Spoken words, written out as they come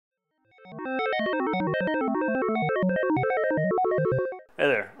Hey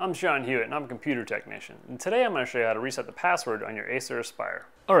there, I'm Sean Hewitt and I'm a computer technician. And today I'm going to show you how to reset the password on your Acer Aspire.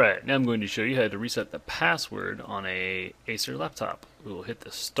 Alright, now I'm going to show you how to reset the password on a Acer laptop. We will hit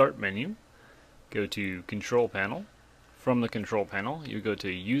the Start menu, go to Control Panel. From the Control Panel, you go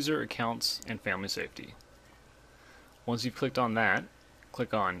to User Accounts and Family Safety. Once you've clicked on that,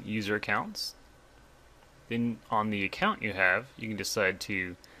 click on User Accounts. Then on the account you have, you can decide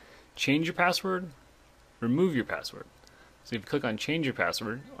to change your password, remove your password. So if you click on Change Your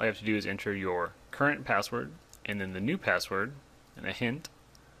Password, all you have to do is enter your current password and then the new password and a hint.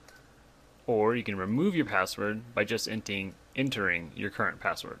 Or you can remove your password by just entering your current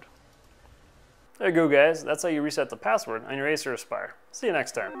password. There you go, guys. That's how you reset the password on your Acer Aspire. See you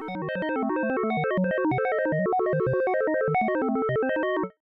next time.